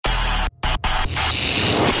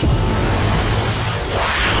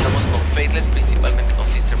Estamos con Faithless, principalmente con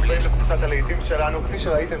Sister Bliss. קצת הלהיטים שלנו, כפי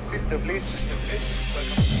שראיתם, Sister Bliss. Sister Bliss,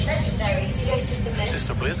 welcome. Legendary DJ Sister Bliss.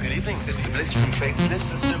 Sister Bliss, good evening. Sister Bliss from Faithless.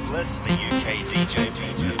 Sister Bliss, the UK DJ.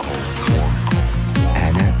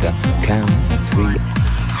 And at the count of 3,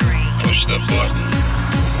 push the button.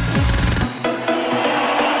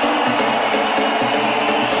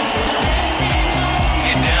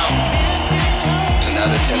 Get down. Do not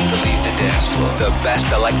attempt to leave the dance floor. the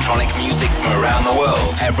best electronic music from around the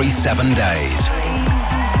world every 7 days.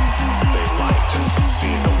 They like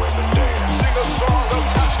seeing the women dance. Sing a song of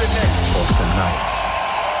happiness. For tonight,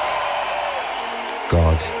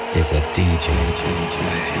 God is a DJ.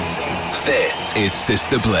 This is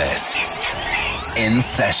Sister Bliss. In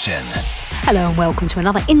session. Hello and welcome to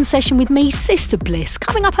another In Session with me, Sister Bliss.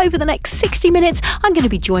 Coming up over the next 60 minutes, I'm going to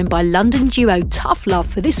be joined by London duo Tough Love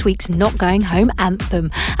for this week's Not Going Home anthem.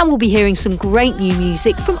 And we'll be hearing some great new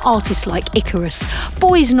music from artists like Icarus,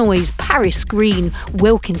 Boys Noise, Paris Green,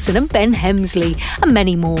 Wilkinson and Ben Hemsley, and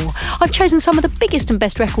many more. I've chosen some of the biggest and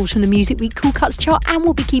best records from the Music Week Cool Cuts chart, and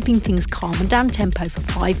we'll be keeping things calm and down tempo for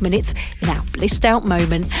 5 minutes in our blissed out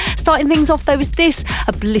moment. Starting things off though is this,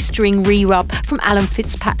 a blistering re-rub from Alan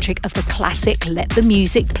Fitzpatrick of the classic Let the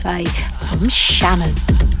Music Play from Shannon.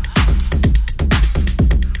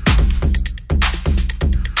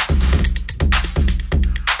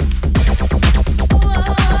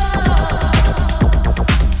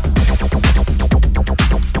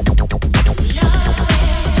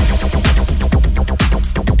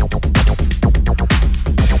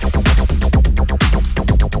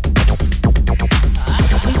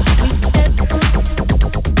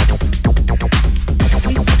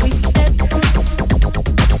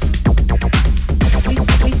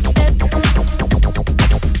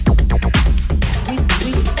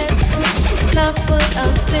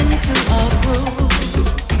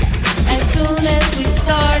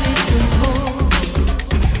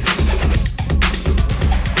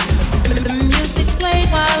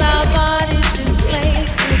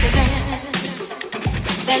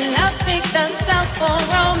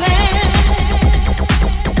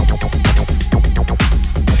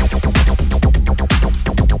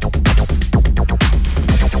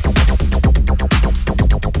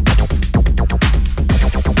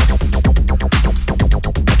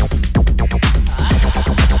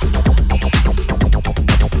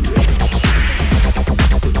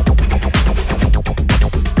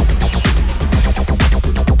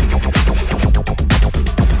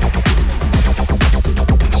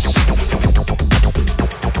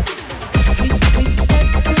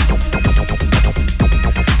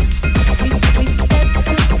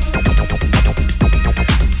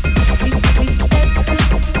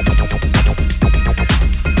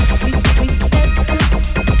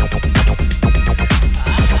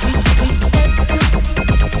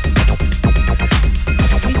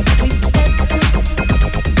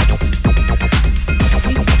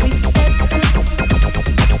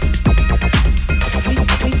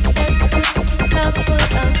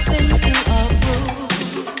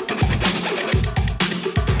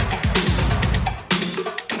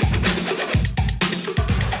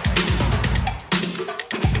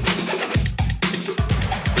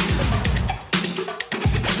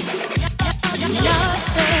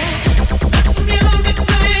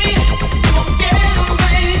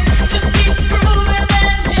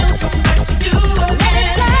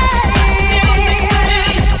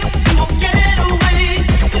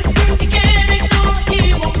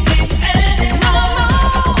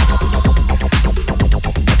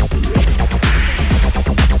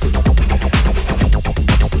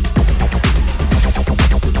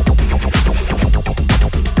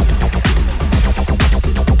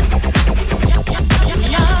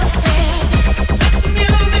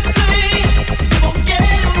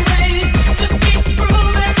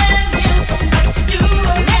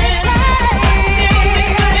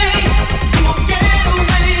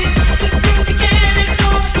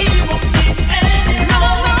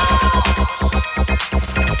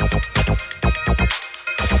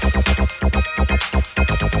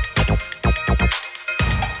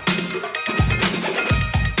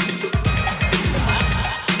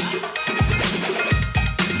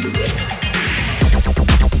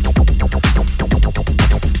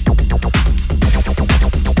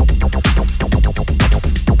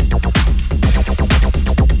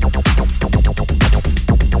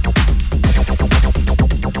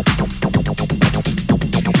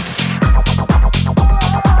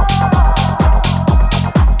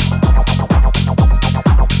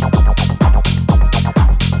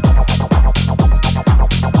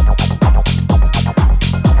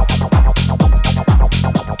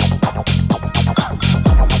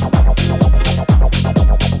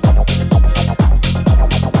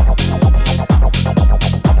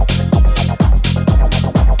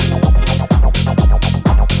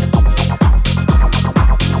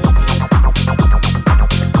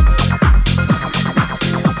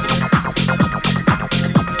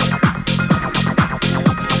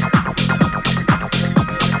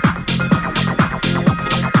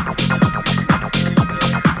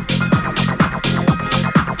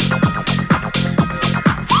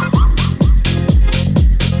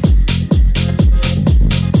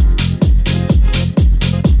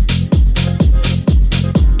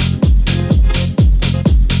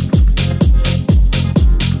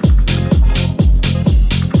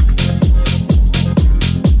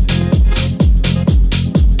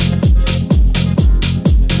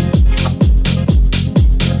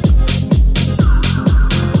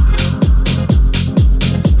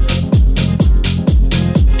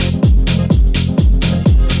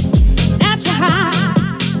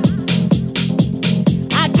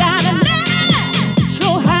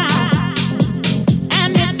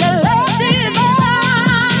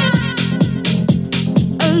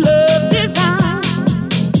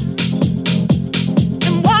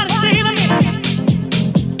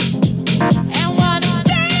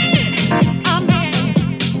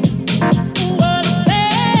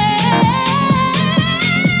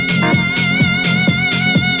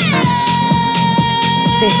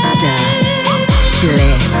 Sister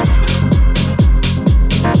Bliss.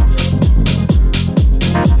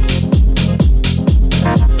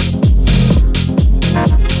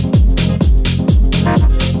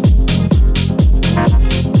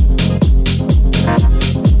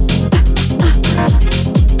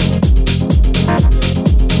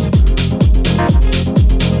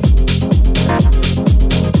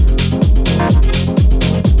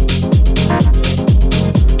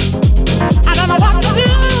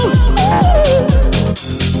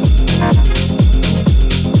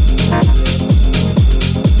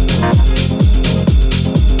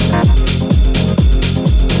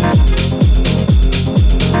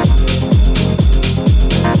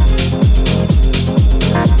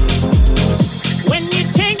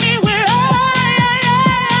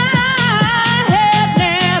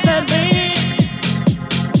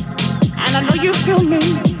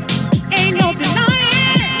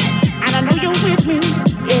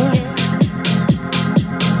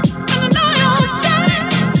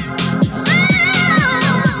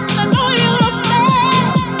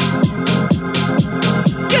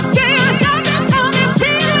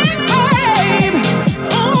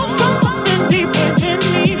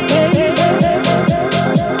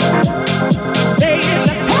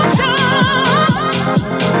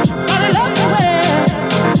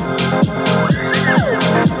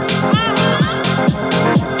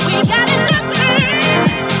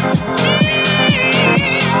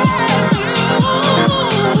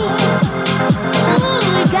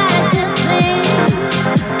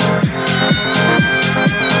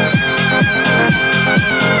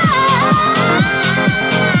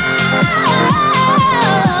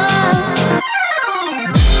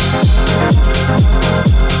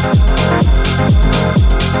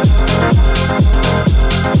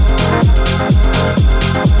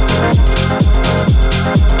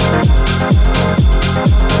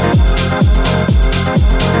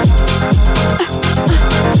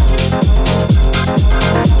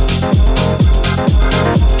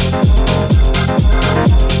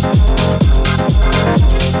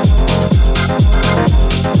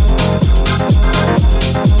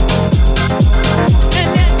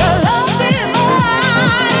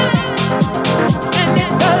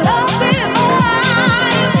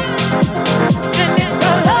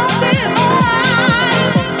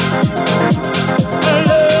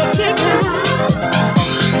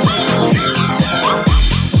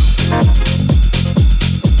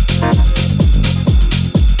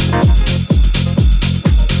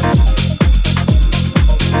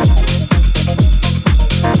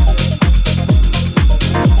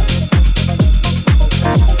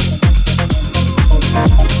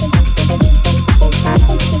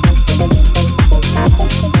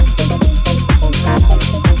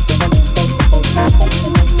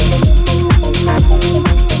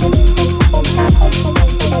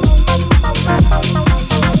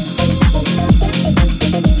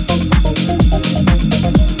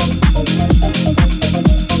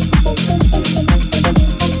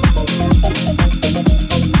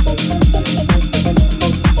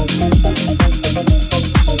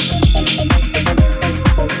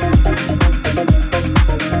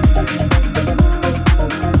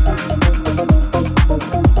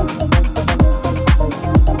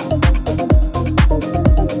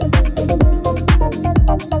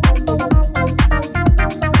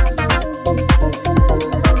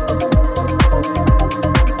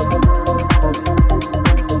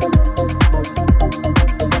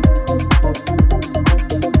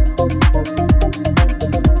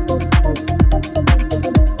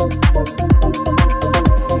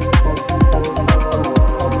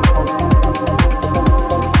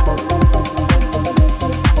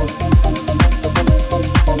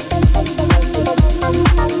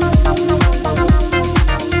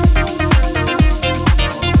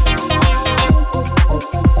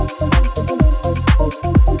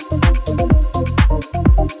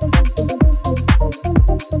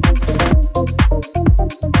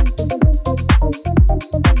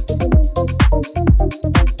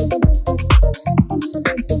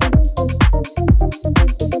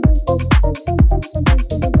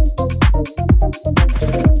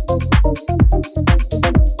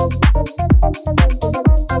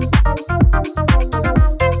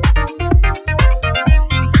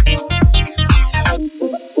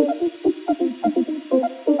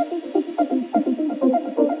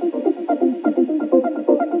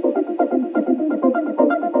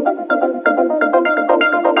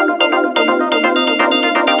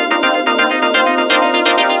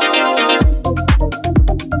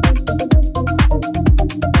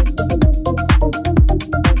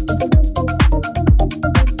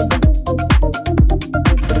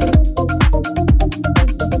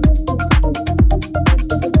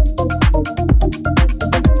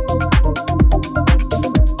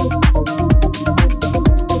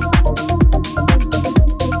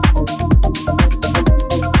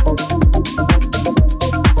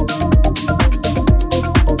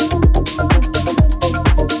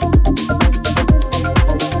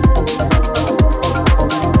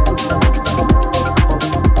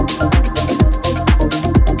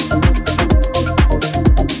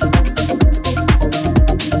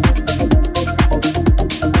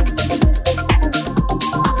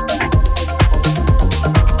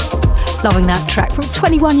 Following that track from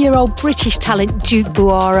 21-year-old British talent Duke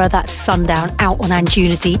Buara, that's Sundown, out on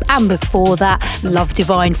Anjuna Deep. And before that, Love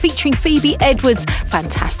Divine featuring Phoebe Edwards,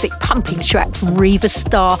 fantastic pumping track from Riva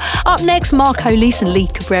Starr. Up next, Marco Lys and Lee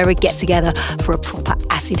Cabrera get together for a proper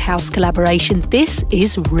acid house collaboration. This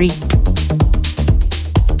is Reap.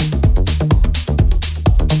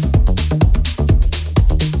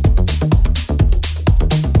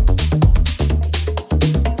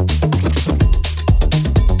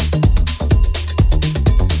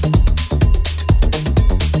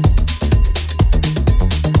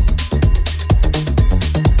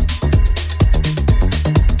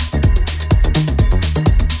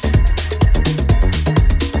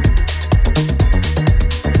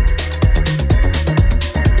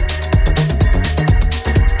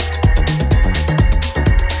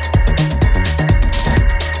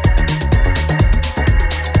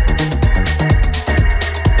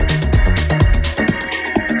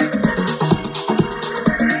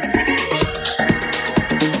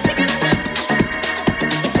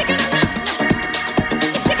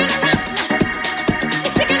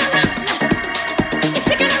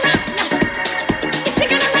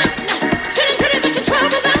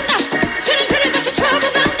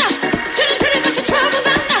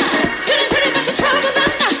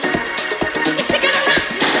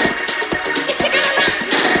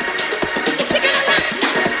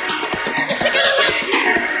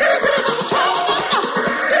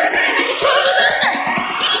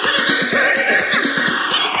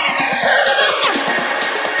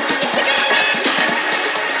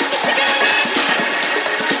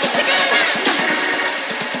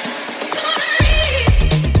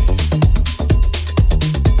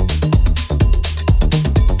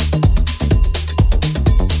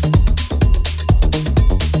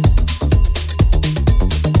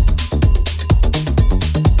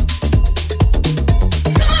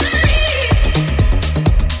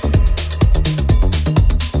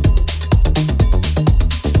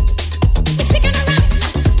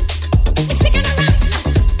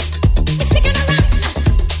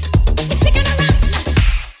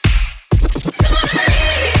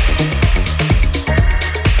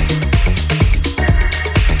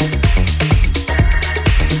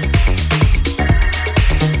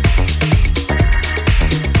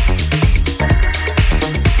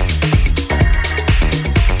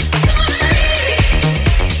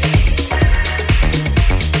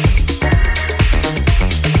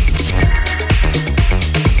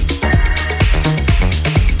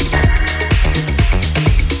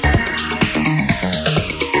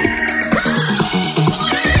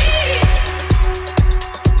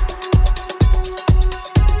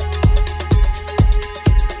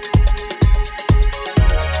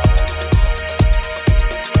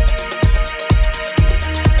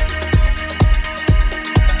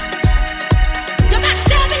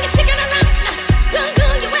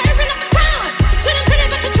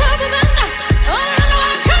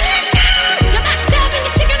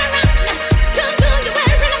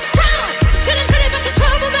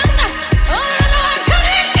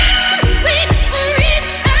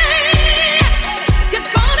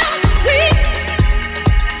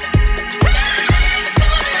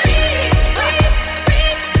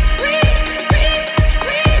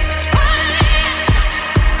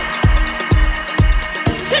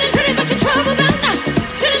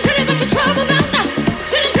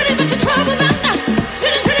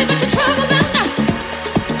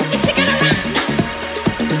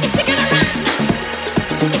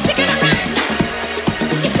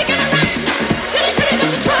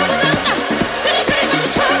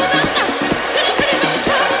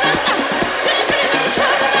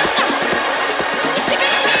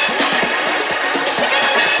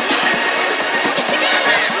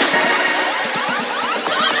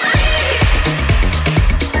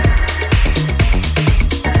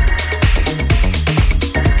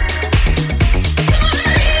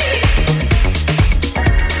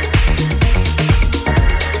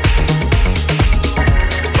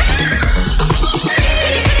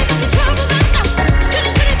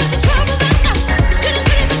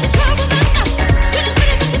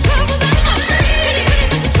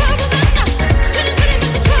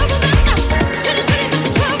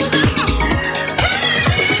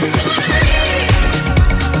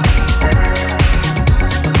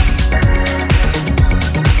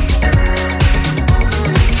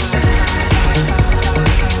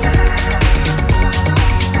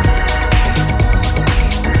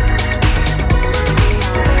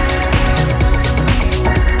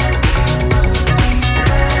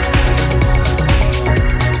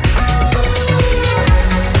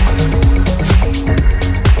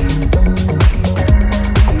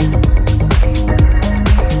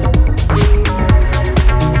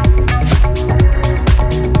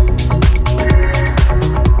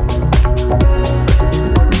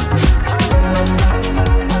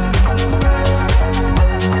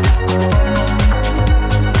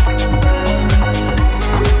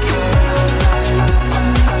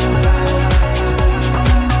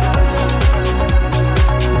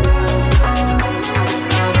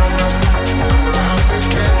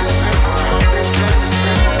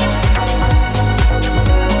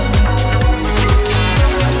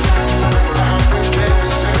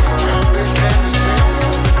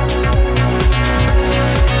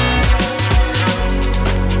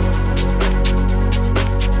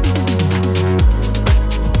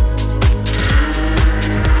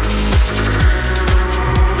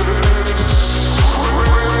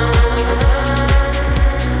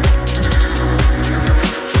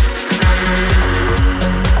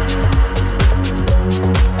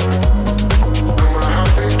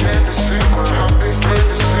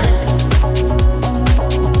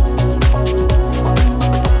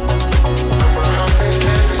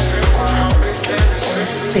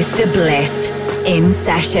 In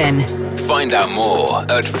Session. Find out more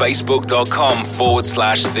at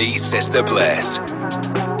facebook.com/The Sister Bliss.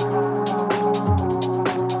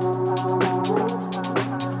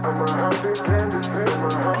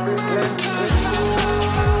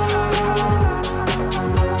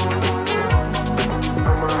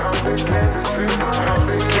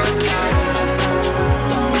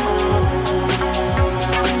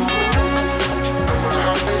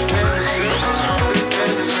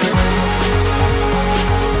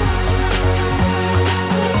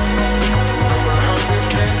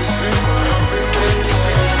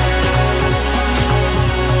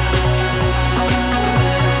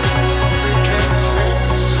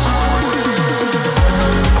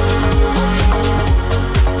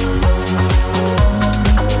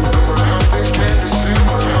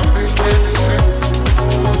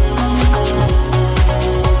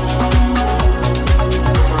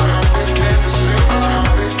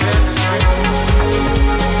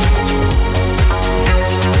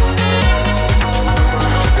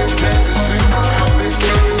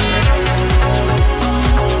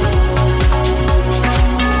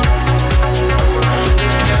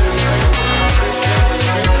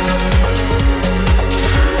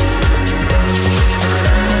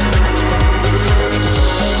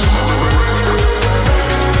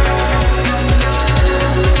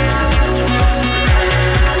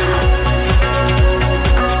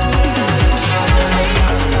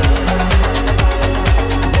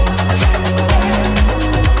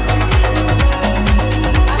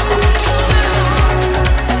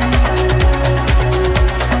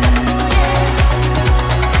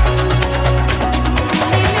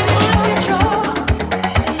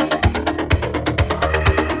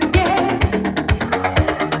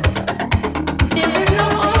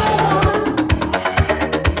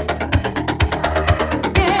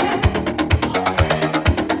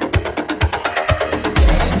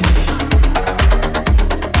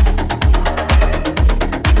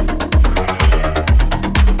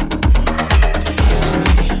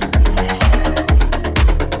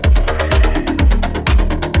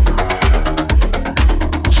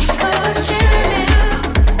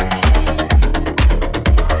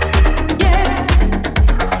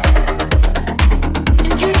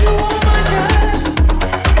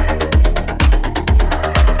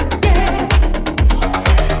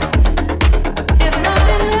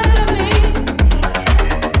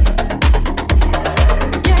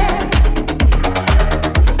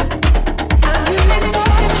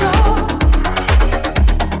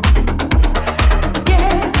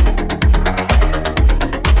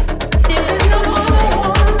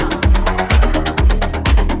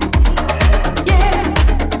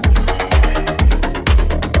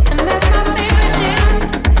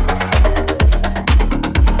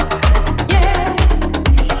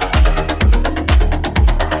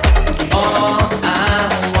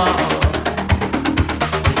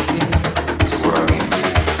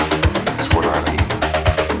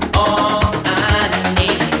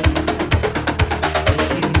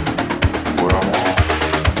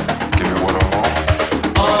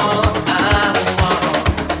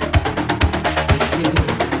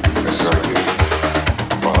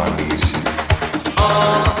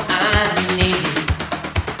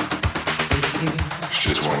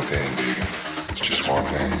 Use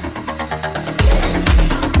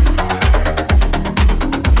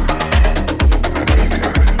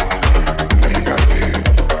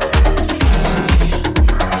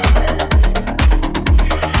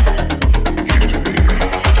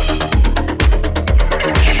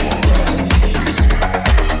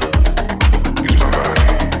my body.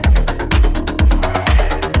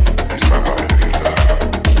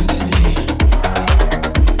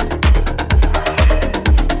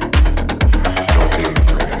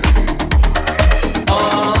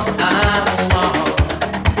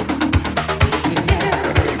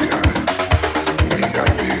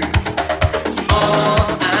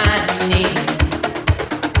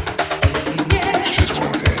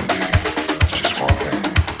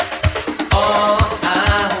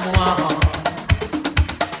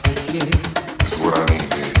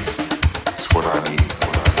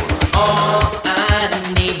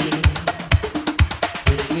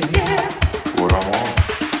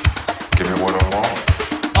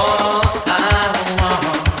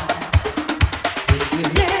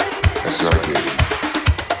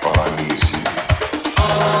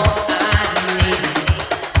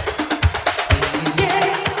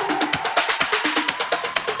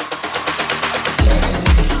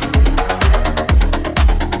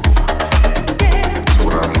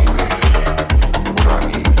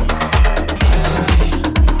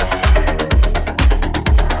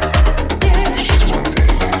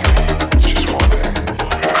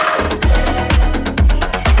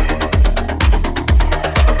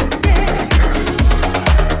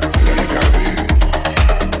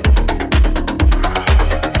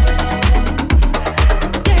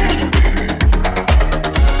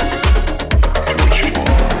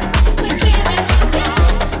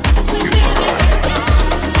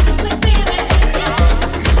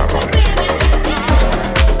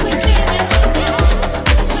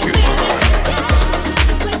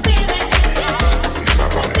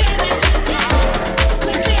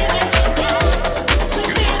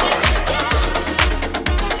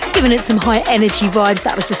 Giving it some high energy vibes,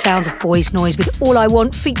 that was the sounds of Boys Noise with All I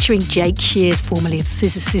Want featuring Jake Shears, formerly of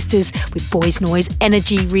Scissor Sisters, with Boys Noise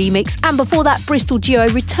Energy remix. And before that, Bristol duo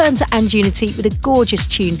returned to Anjunity with a gorgeous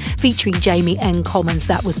tune featuring Jamie N. Commons.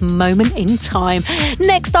 That was Moment in Time.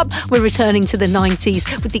 Next up, we're returning to the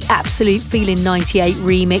 90s with the Absolute Feeling 98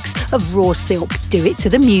 remix of Raw Silk, Do It to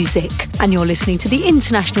the Music. And you're listening to the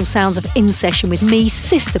international sounds of In Session with me,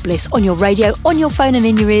 Sister Bliss, on your radio, on your phone and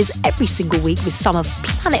in your ears every single week with some of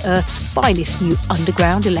planet Earth's finest new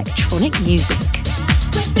underground electronic music.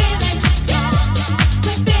 No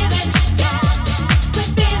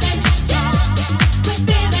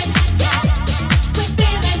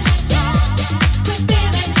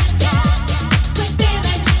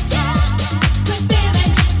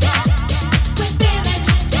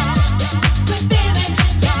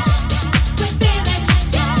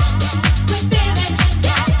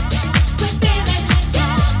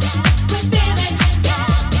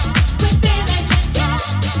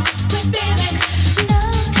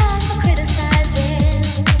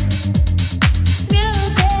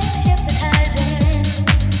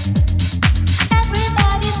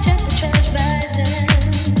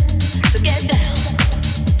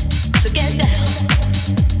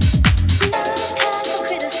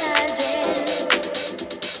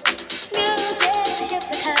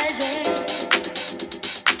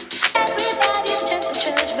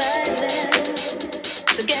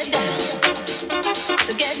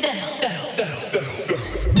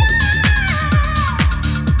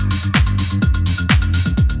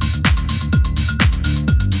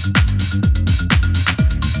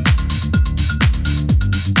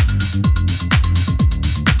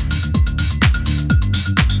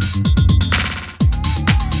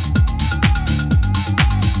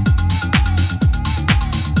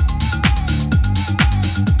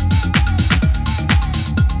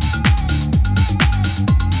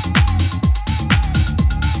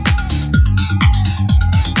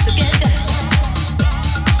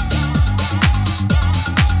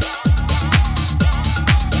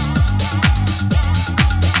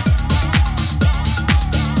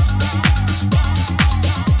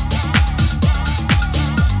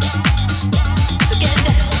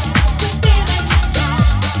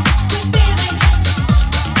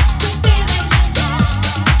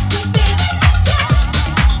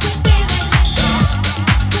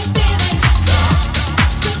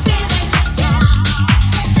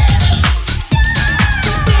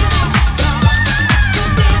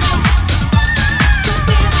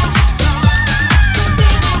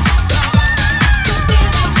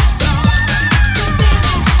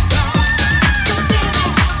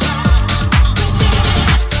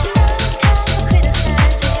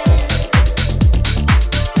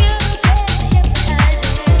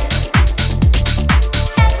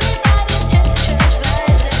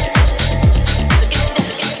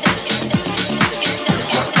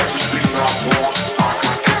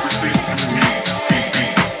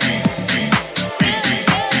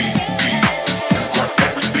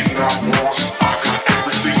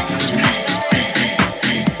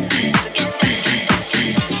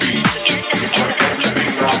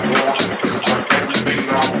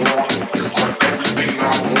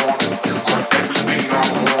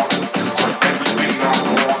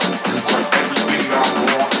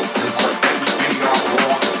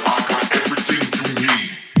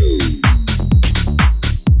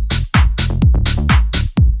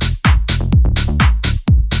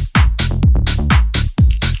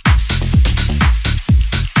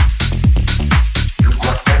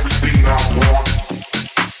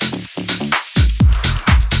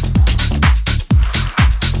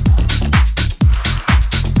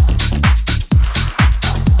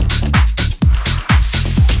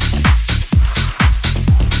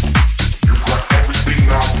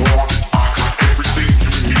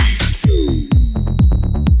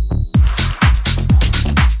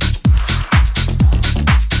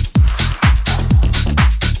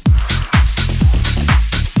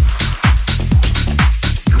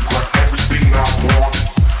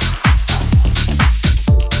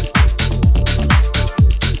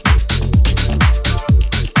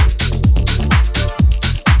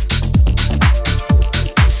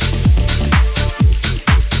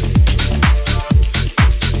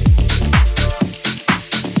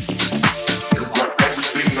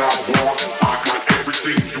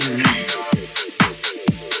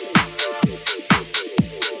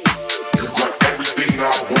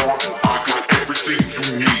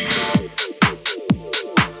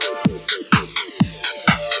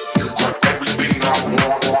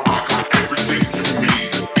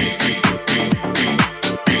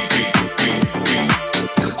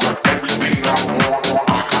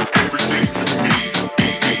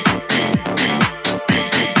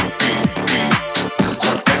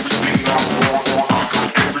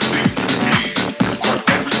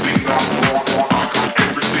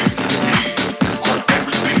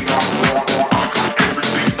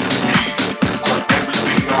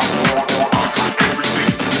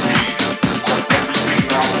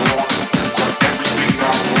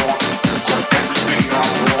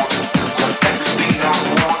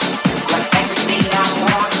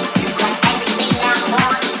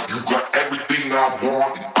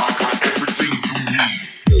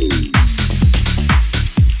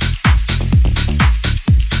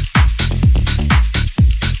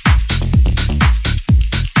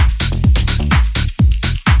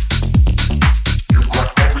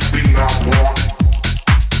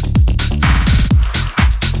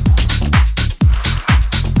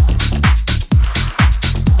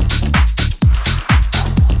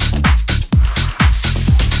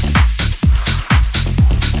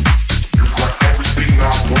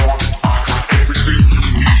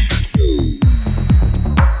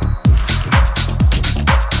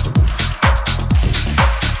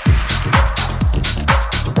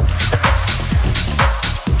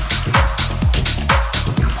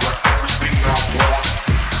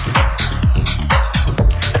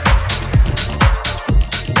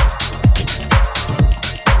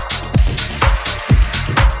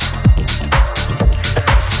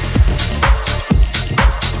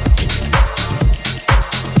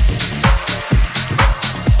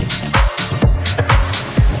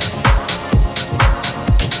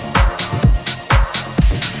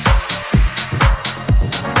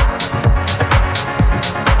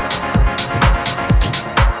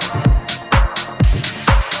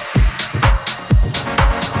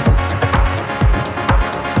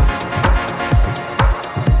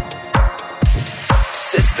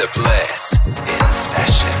Sister Bliss in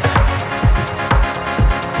session.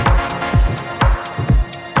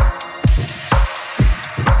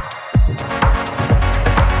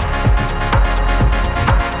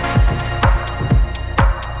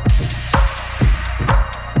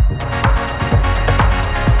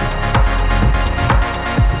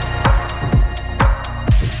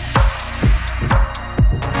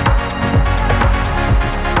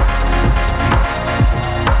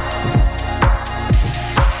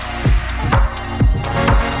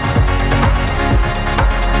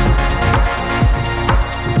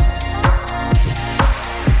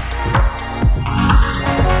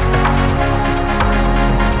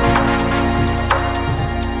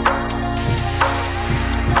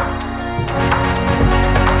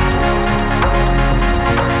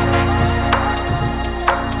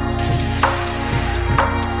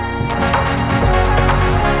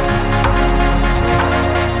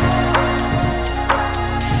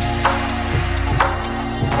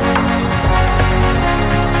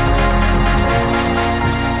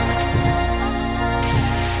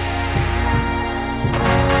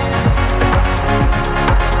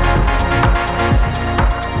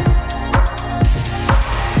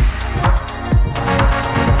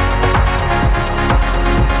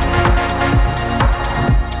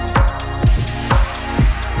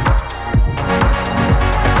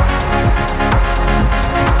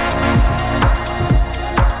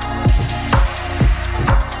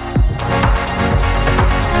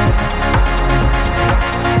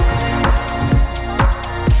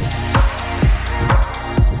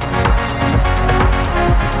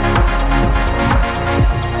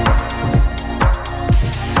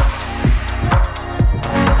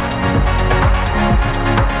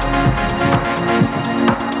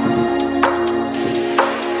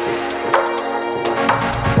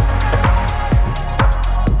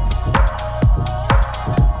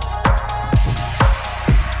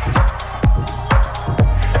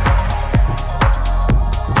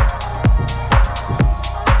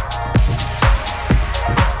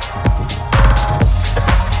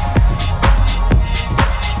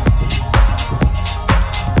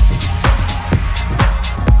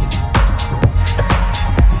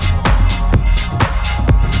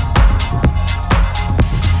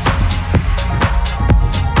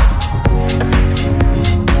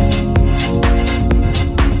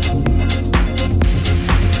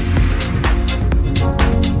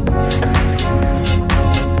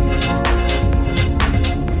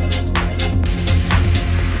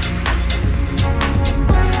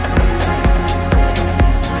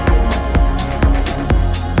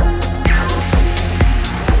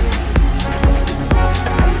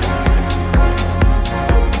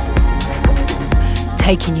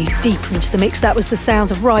 Taking you deeper into the mix, that was the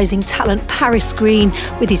sounds of rising talent Paris Green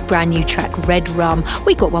with his brand new track Red Rum.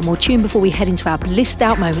 We got one more tune before we head into our blissed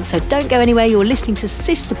out moment, so don't go anywhere. You're listening to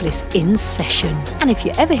Sister Bliss in session. And if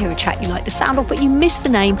you ever hear a track you like the sound of but you missed the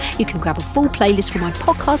name, you can grab a full playlist from my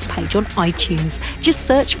podcast page on iTunes. Just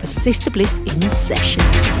search for Sister Bliss in session.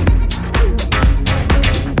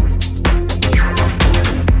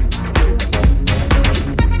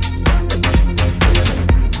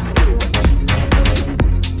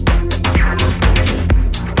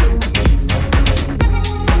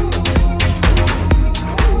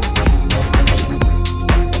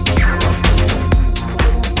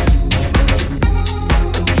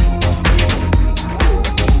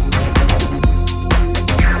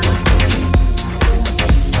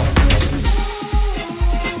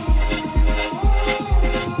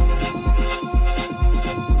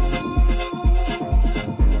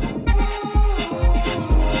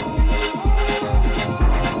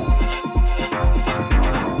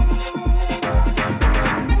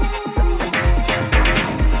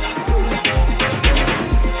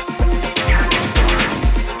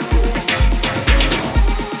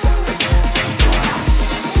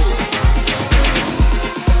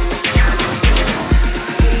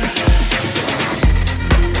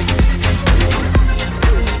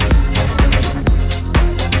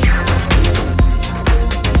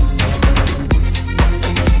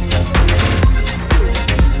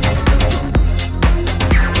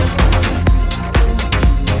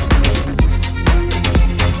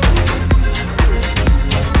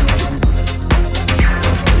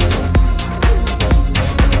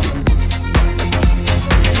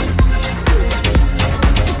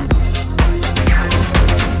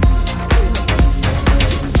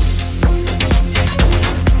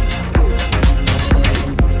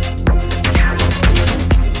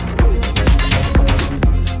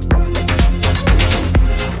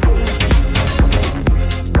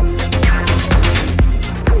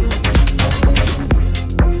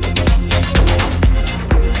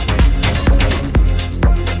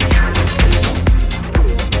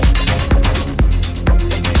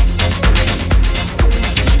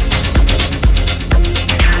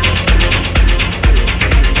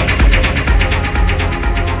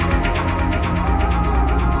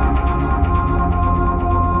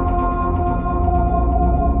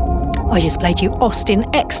 I just played you Austin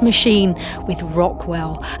X Machine with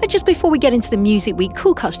Rockwell. And just before we get into the Music Week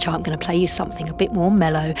Cool Cuts chart, I'm going to play you something a bit more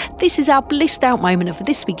mellow. This is our blissed out moment, and for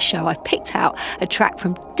this week's show I've picked out a track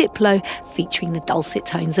from Diplo featuring the dulcet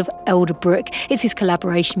tones of Elderbrook. It's his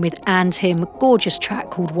collaboration with And Him, a gorgeous track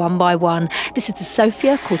called One by One. This is the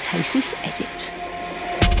Sophia Cortesis edit.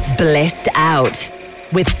 Blissed Out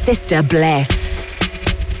with Sister Bliss.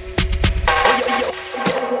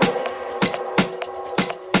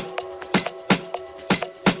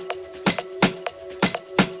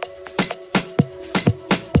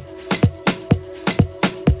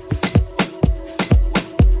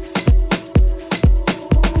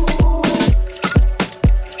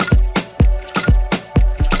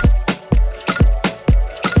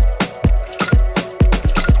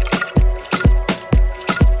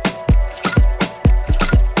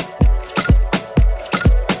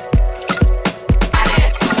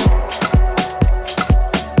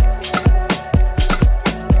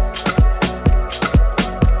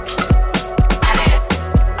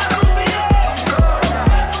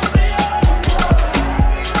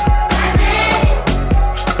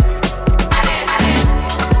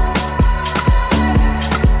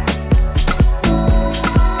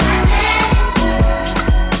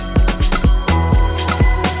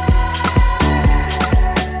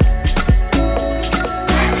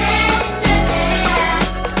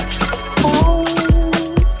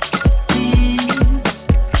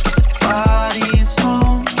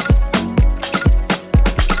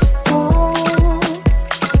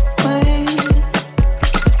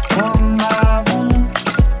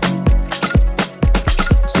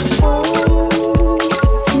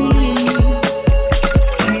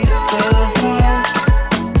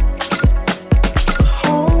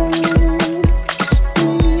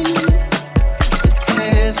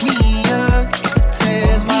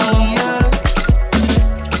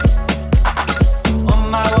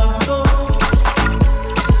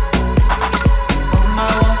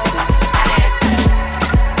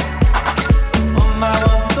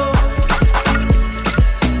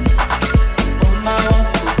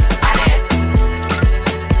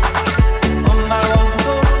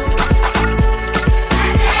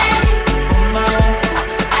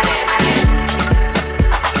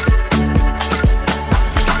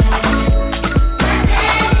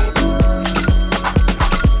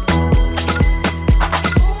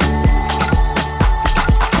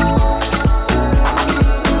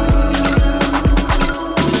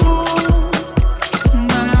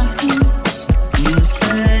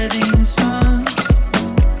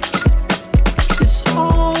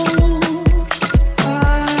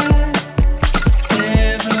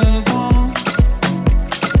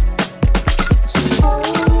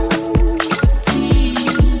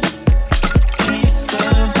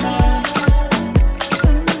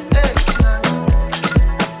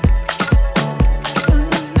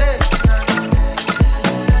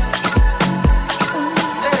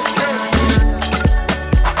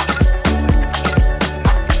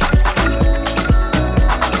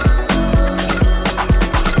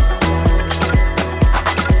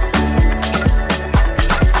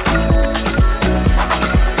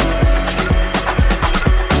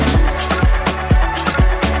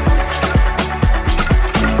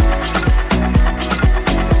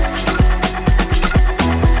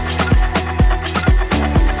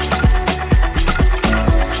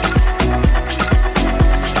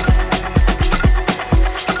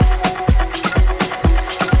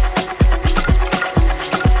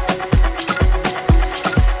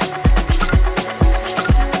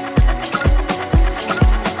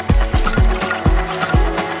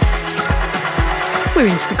 We're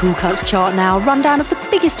into the Cool Cuts chart now, a rundown of the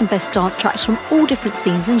biggest and best dance tracks from all different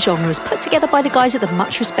scenes and genres, put together by the guys at the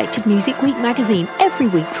much respected Music Week magazine every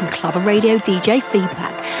week from club and radio DJ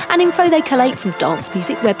feedback and info they collate from dance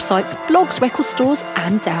music websites, blogs, record stores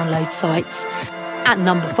and download sites. At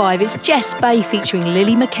number 5, it's Jess Bay featuring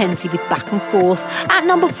Lily Mackenzie with Back and Forth. At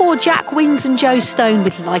number 4, Jack Wins and Joe Stone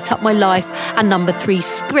with Light Up My Life. And number 3,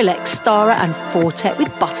 Skrillex, Stara and Fortet with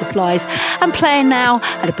Butterflies. And playing now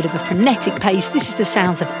at a bit of a frenetic pace, this is the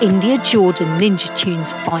sounds of India Jordan, Ninja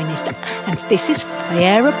Tune's finest. And this is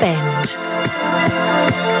Fiera Bend.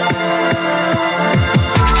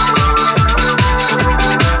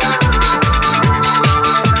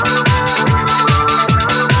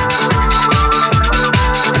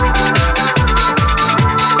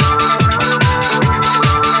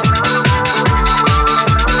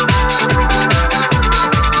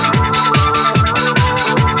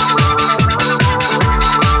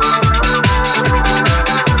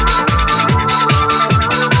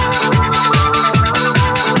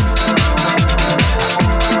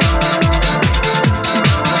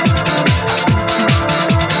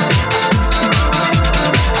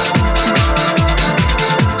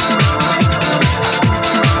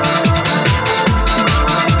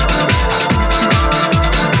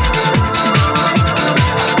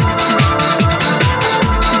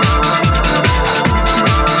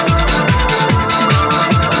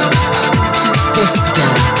 Sister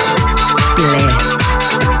Bliss.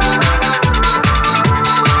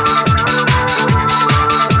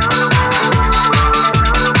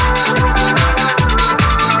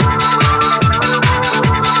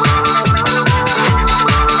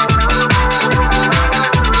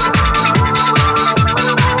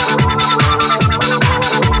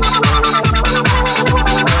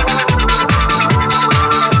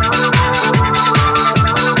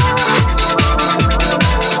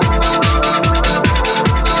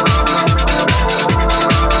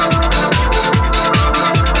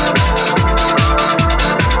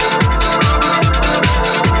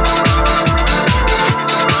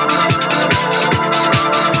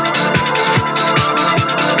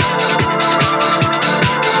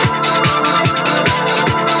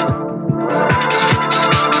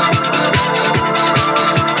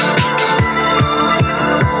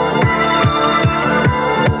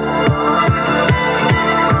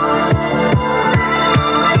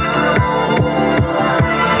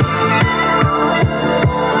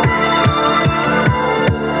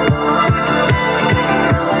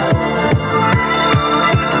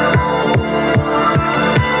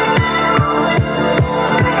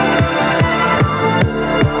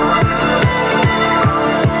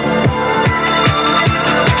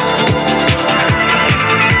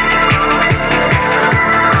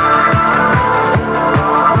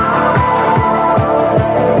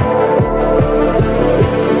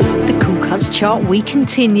 Chart, we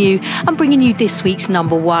continue. I'm bringing you this week's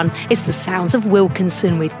number one. It's the sounds of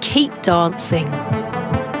Wilkinson with Keep Dancing.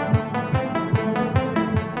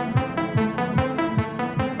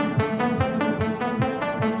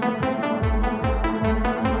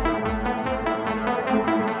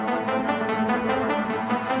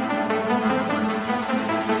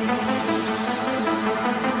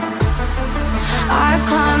 I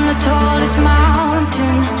climb the tallest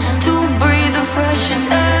mountain to breathe the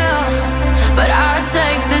freshest air. But I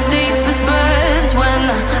take the deepest breaths when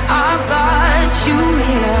I've got you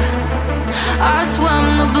here. I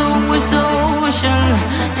swim the bluest ocean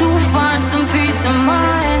to find some peace of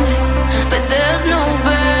mind. But there's no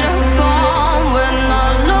better calm when I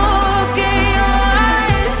look in your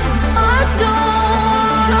eyes. I don't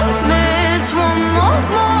wanna miss one more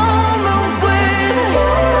moment with you.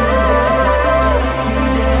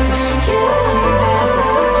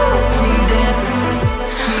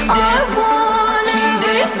 I want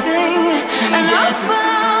everything, and I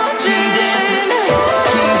found it in you.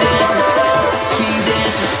 Keep dancing, keep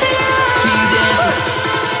dancing, keep dancing,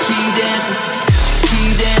 keep dancing,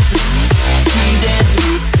 keep dancing, keep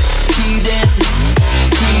dancing, keep dancing,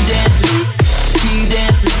 keep dancing, keep dancing, keep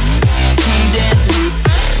dancing, keep dancing,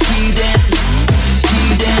 keep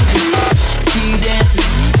dancing,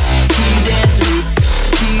 keep dancing,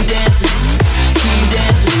 keep dancing, keep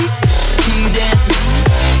dancing, keep dancing, keep dancing,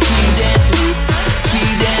 keep dancing,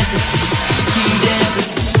 keep dancing, keep dancing.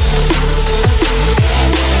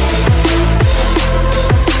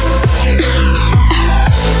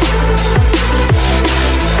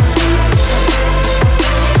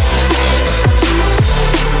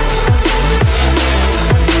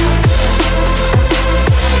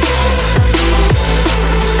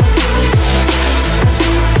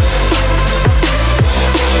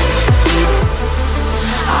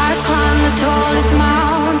 I climb the tallest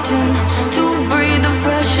mountain to breathe the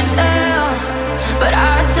freshest air. But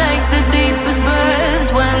I take the deepest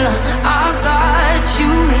breaths when I've got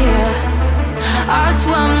you here. I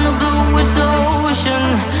swim the bluest ocean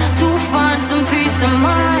to find some peace of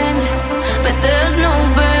mind. But there's no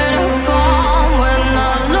better calm when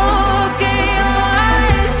I look in your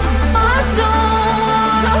eyes. I don't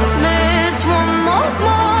wanna miss one more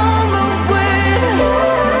moment with you.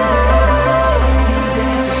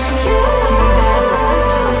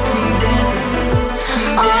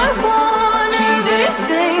 I want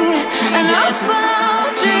everything, and I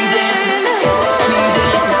found it in you. Keep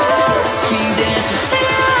dancing, keep dancing,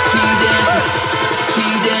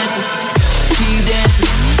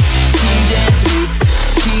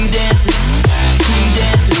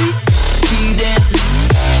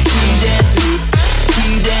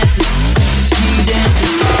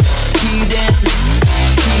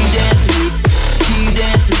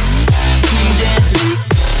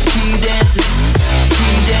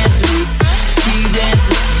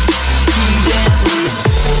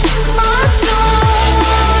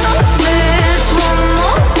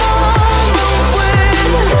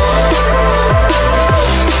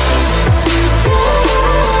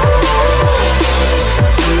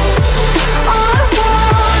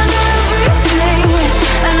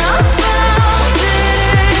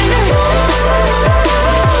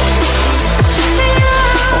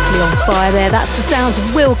 fire there. That's the sounds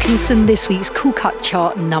of Wilkinson, this week's Cool Cut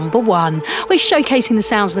Chart #1. We're showcasing the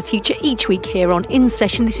sounds of the future each week here on In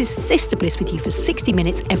Session. This is Sister Bliss with you for 60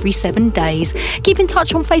 minutes every 7 days. Keep in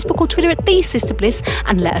touch on Facebook or Twitter at The Sister Bliss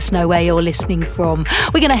and let us know where you're listening from.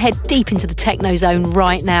 We're going to head deep into the techno zone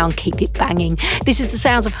right now and keep it banging. This is the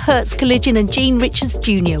sounds of Hertz Collision and Gene Richards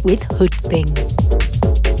Jr. with Hood Thing.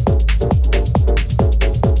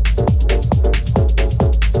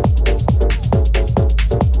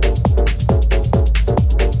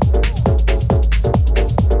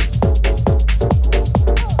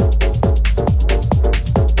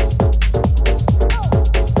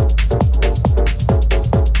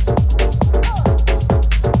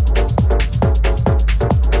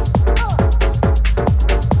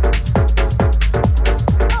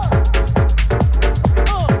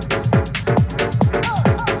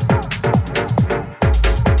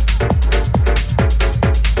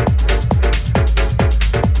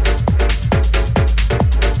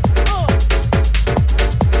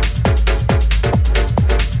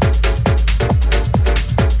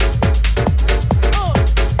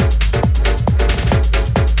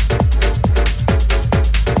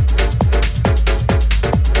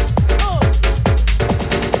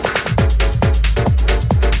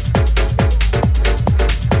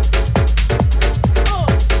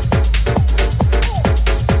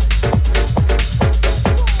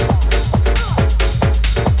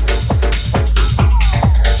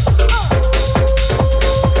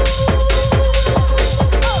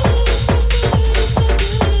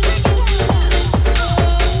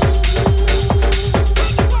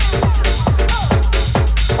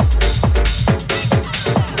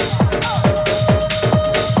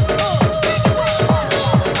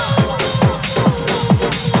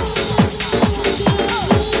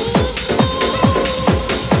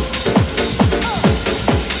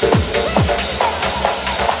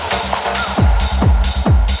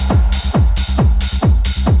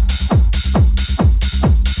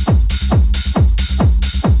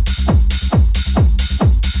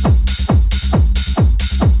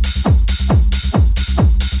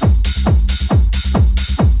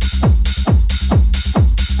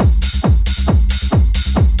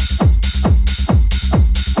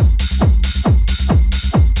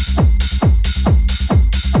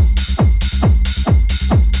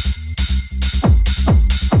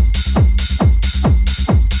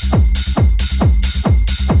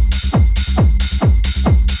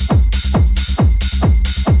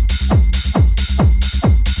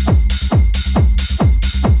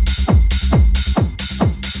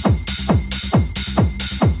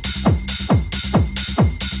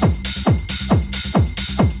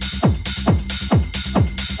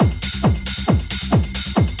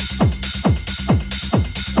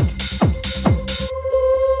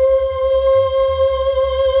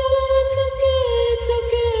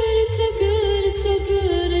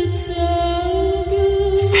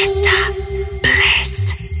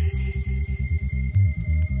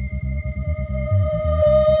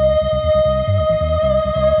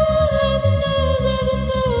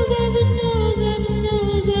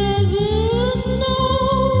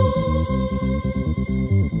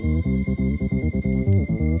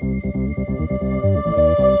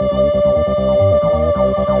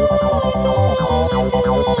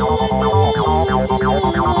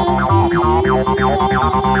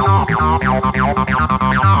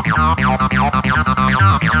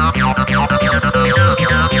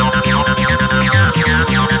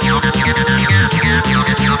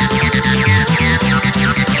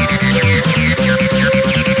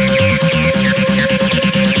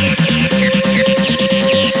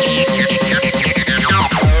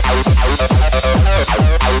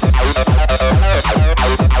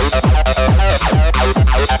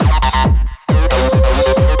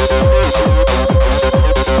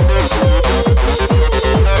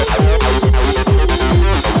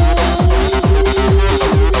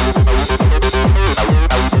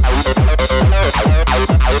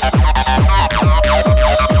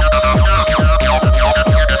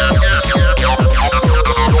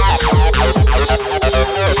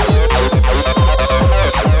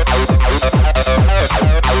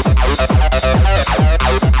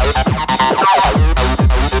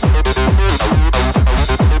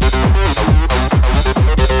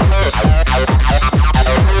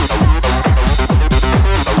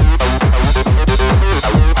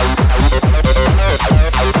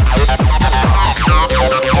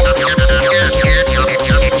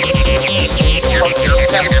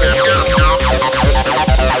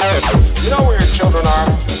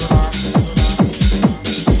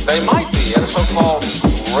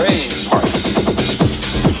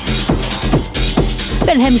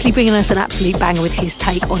 Ben Hemsley bringing us an absolute banger with his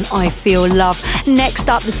take on I Feel Love. Next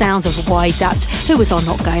up, the sounds of YDAPT, who was our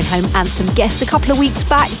Not Going Home anthem guest a couple of weeks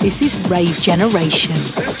back. This is Rave Generation.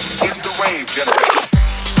 This is the Rave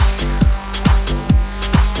Generation.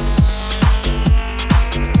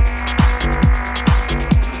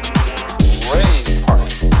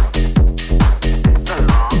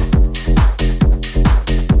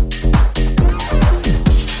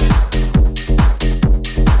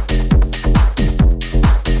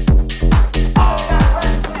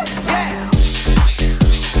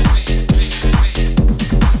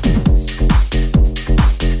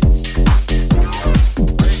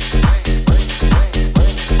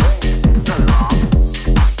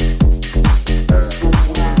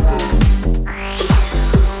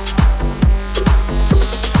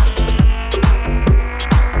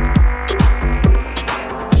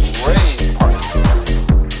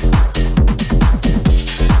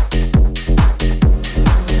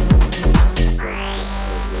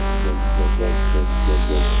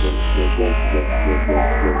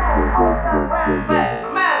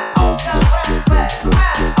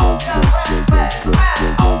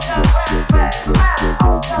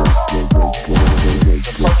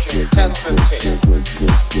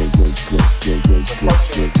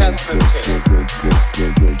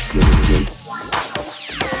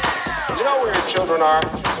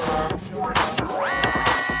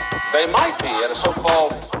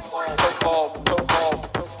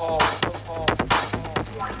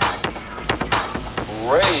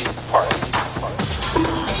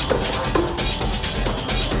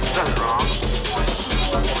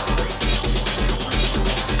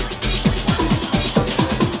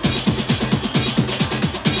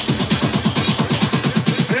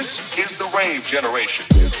 Generation.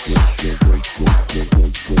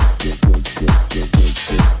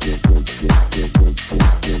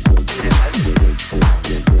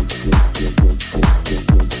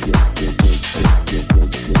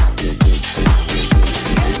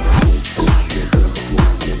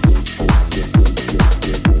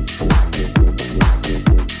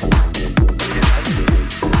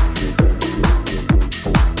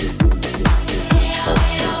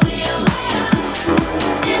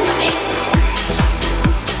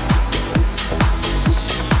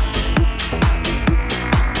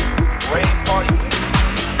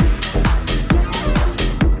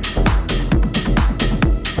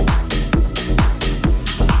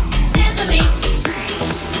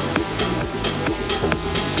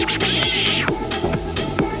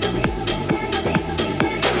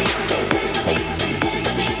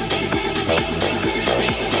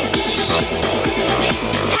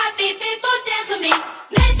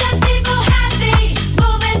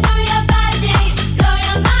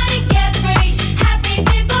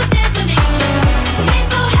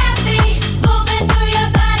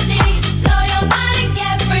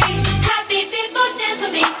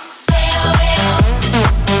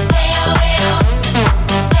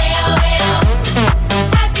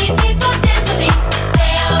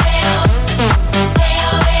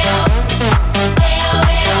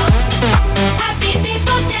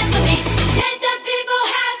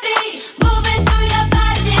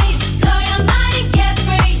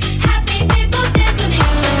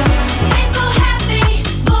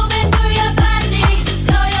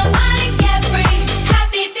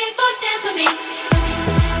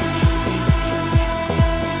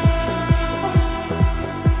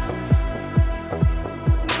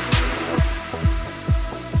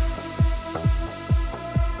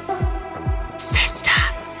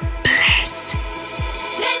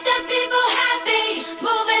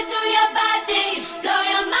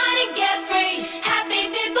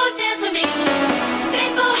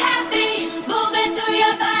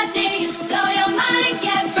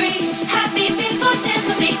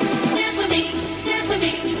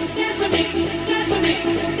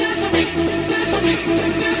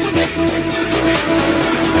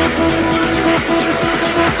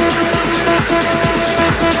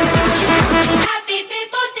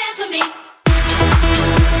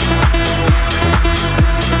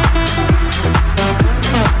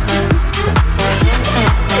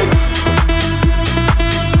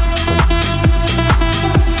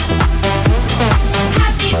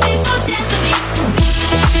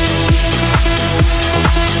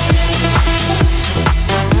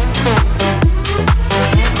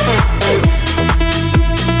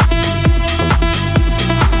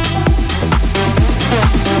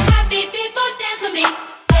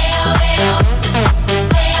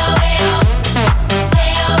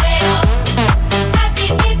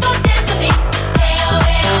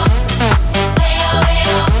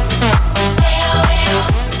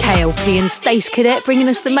 Stace Cadet bringing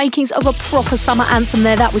us the makings of a proper summer anthem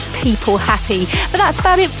there. That was People Happy. But that's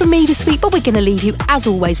about it from me this week, but we're going to leave you, as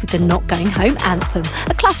always, with the Not Going Home anthem.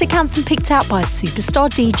 A classic anthem picked out by a superstar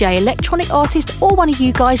DJ, electronic artist, or one of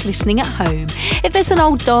you guys listening at home. If there's an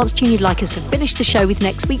old dance tune you'd like us to finish the show with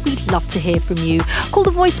next week, we'd love to hear from you. Call the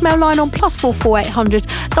voicemail line on +44 800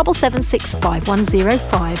 776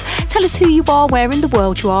 5105. Tell us who you are, where in the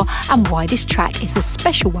world you are, and why this track is a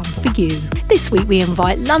special one for you. This week we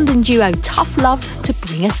invite London duo Tough Love to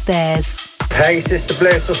bring us theirs. Hey Sister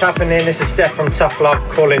Bliss, what's happening? This is Steph from Tough Love,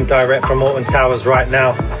 calling direct from Alton Towers right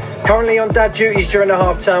now. Currently on dad duties during the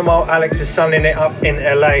half term while Alex is sunning it up in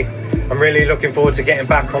LA. I'm really looking forward to getting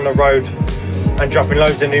back on the road and dropping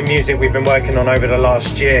loads of new music we've been working on over the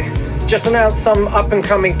last year. Just announced some up and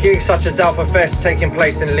coming gigs such as Alpha Fest taking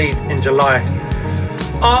place in Leeds in July.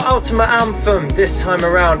 Our ultimate anthem this time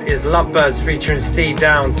around is Lovebirds featuring Steve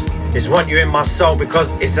Downs. It's Want You In My Soul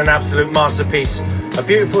because it's an absolute masterpiece. A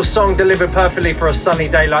beautiful song delivered perfectly for a sunny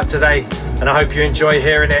day like today, and I hope you enjoy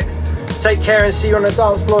hearing it. Take care and see you on the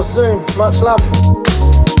dance floor soon. Much love.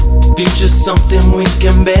 Future's something we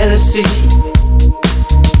can barely see.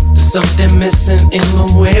 There's something missing in the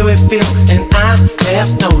way we feel, and I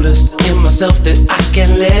have noticed in myself that I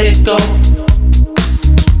can't let it go.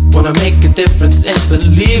 Wanna make a difference and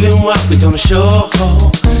believe in what we're gonna show.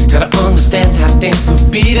 Gotta understand how things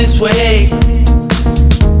could be this way.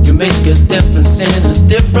 You make a difference in a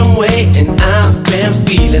different way, and I've been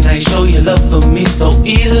feeling how you show your love for me so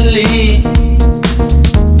easily.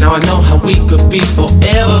 Now I know how we could be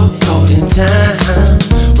forever caught in time.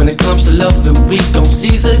 When it comes to loving, we gon'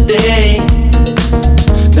 seize the day.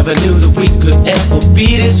 Never knew that we could ever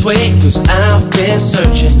be this way, cause I've been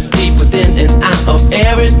searching deep within and out of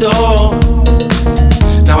every door.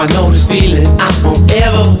 Now I know this feeling, I won't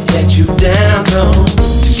ever let you down, no.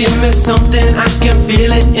 Give me something, I can feel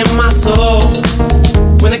it in my soul.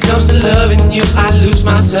 When it comes to loving you, I lose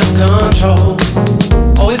my self-control.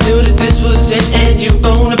 Always knew that this was it and you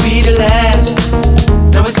gonna be the last.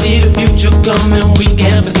 Now I see the future coming, we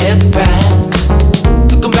can't forget the past.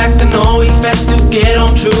 Looking back to know we had to get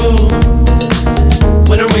on true.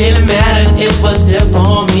 When it really mattered, it was there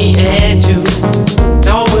for me and you.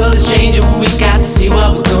 Now our world is changing, we got to see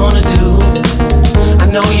what we're gonna do. I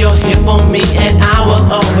know you're here for me and I will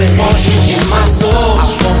always want you in my soul. I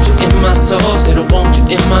want you in my soul, said I want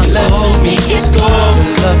you in my soul. Love to me is gold,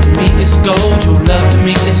 your love to me is gold. Your love to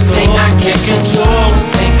me is gold. This thing I can't control,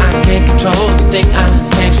 this thing I can't control, this thing I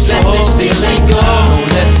can't control. Let this feeling go,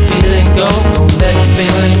 don't let the feeling go, don't let the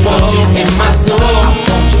feeling go. Want you in my soul, I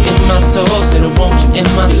want you in my soul, said I want you in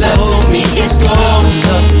my soul. Love to me is gold,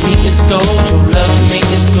 your love to me is gold. Your love to me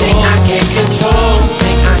is gold. This thing I can't control, this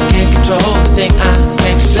thing I can't control, this thing I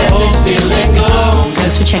can't control. Let this feeling go.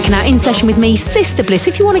 Thanks for checking out In Session with me, Sister Bliss.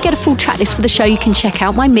 If you want to get a full track list for the show, you can check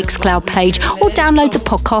out my Mixcloud page or download the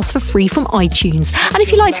podcast for free from iTunes. And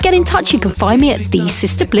if you'd like to get in touch, you can find me at The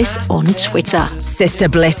Sister Bliss on Twitter. Sister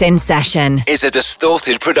Bliss In Session is a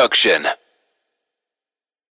Distorted production.